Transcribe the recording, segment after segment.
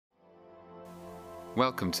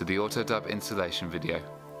Welcome to the AutoDAB installation video.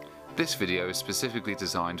 This video is specifically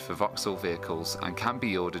designed for Vauxhall vehicles and can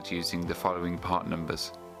be ordered using the following part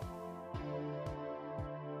numbers.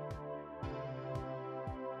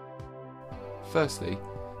 Firstly,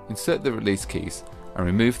 insert the release keys and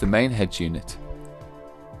remove the main head unit.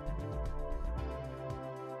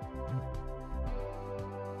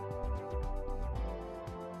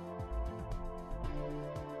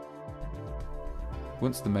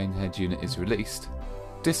 Once the main head unit is released,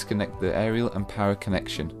 disconnect the aerial and power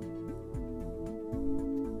connection.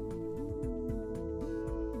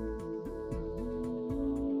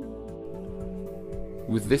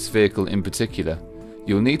 With this vehicle in particular,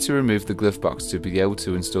 you'll need to remove the glove box to be able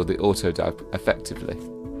to install the AutoDAB effectively.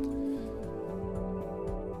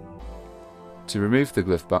 To remove the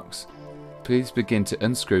glove box, please begin to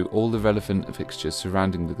unscrew all the relevant fixtures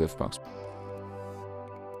surrounding the glove box.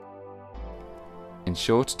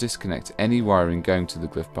 Ensure to disconnect any wiring going to the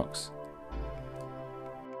glove box.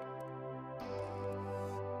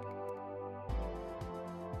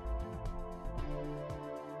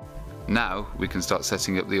 Now we can start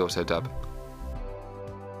setting up the AutoDAB.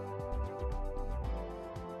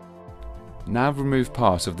 Now remove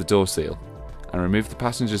part of the door seal and remove the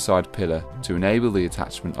passenger side pillar to enable the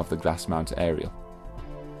attachment of the glass mount aerial.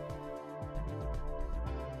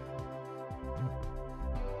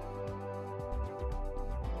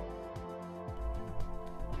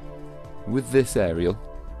 With this aerial,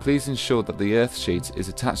 please ensure that the earth sheet is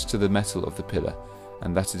attached to the metal of the pillar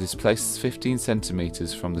and that it is placed 15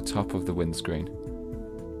 cm from the top of the windscreen.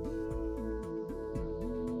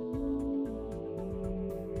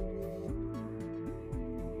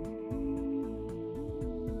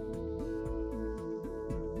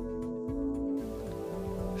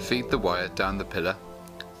 Feed the wire down the pillar,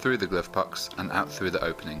 through the glove box and out through the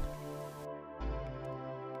opening.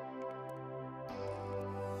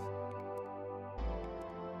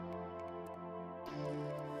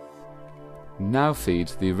 Now feed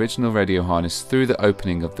the original radio harness through the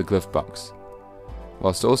opening of the glove box,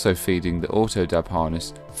 whilst also feeding the AutoDAB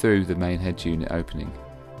harness through the main head unit opening.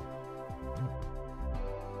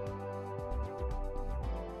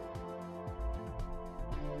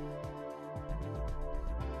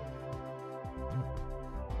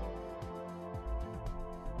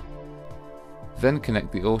 Then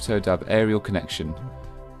connect the AutoDAB aerial connection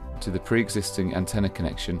to the pre-existing antenna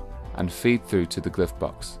connection and feed through to the glove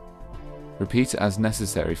box. Repeat as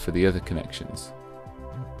necessary for the other connections.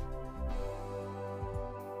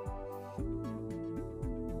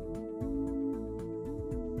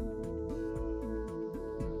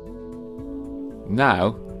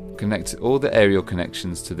 Now, connect all the aerial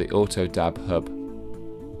connections to the AutoDAB hub.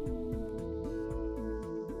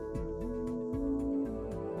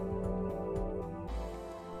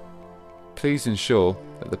 Please ensure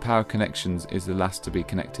that the power connections is the last to be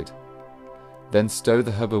connected. Then stow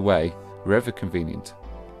the hub away wherever convenient.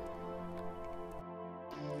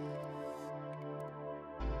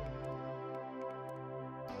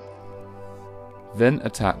 Then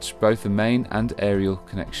attach both the main and aerial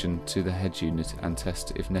connection to the head unit and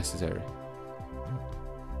test if necessary.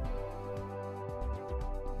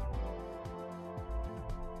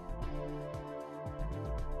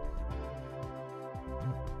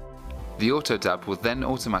 The AutoDAB will then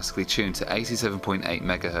automatically tune to 87.8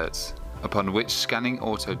 MHz. Upon which scanning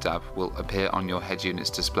AutoDAB will appear on your head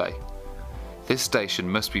unit's display. This station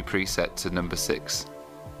must be preset to number 6.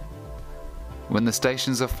 When the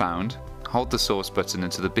stations are found, hold the source button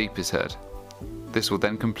until the beep is heard. This will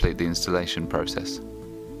then complete the installation process.